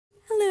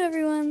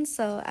everyone,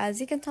 so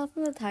as you can tell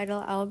from the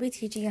title, I will be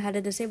teaching you how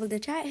to disable the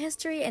chat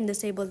history and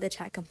disable the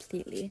chat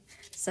completely.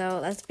 So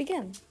let's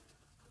begin.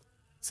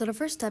 So the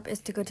first step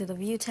is to go to the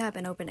View tab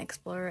and open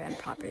Explorer and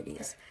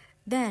Properties.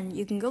 Then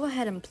you can go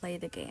ahead and play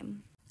the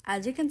game.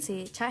 As you can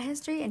see, chat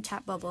history and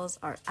chat bubbles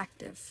are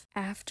active.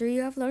 After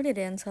you have loaded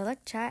in,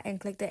 select chat and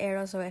click the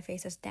arrow so it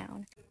faces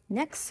down.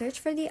 Next, search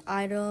for the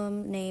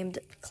item named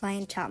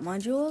Client Chat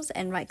Modules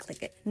and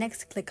right-click it.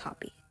 Next, click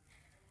Copy.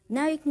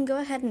 Now you can go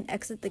ahead and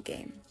exit the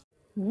game.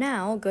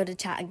 Now go to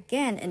chat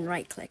again and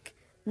right-click.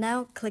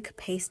 Now click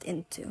Paste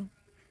Into.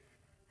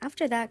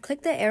 After that,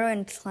 click the arrow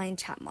and Client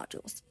Chat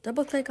Modules.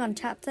 Double-click on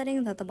Chat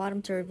Settings at the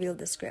bottom to reveal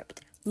the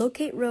script.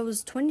 Locate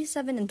rows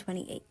 27 and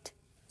 28.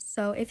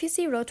 So if you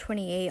see row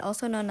 28,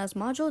 also known as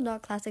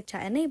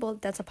module.classicChat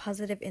enabled, that's a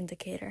positive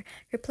indicator.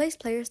 Replace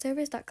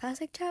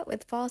playerservice.classicChat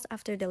with false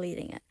after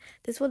deleting it.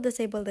 This will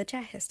disable the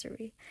chat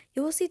history.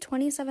 You will see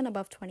 27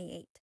 above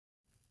 28.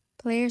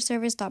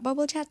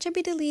 Playerservice.bubbleChat should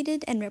be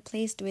deleted and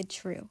replaced with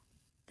true.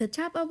 The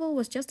chat bubble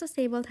was just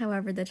disabled,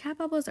 however, the chat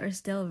bubbles are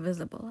still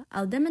visible.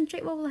 I'll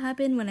demonstrate what will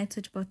happen when I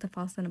switch both to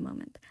false in a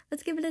moment.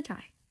 Let's give it a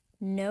try.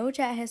 No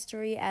chat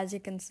history, as you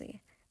can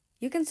see.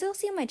 You can still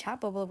see my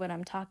chat bubble when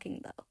I'm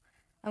talking though.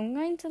 I'm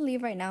going to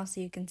leave right now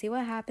so you can see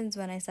what happens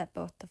when I set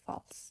both to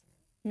false.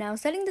 Now,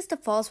 setting this to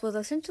false will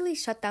essentially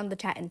shut down the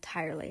chat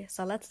entirely,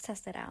 so let's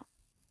test it out.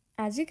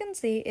 As you can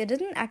see, it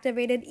isn't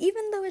activated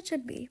even though it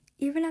should be.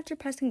 Even after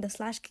pressing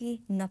the /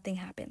 key, nothing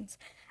happens.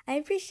 I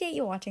appreciate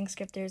you watching,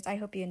 Scripters. I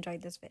hope you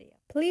enjoyed this video.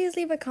 Please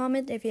leave a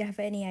comment if you have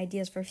any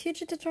ideas for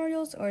future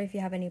tutorials or if you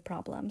have any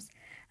problems.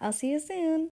 I'll see you soon!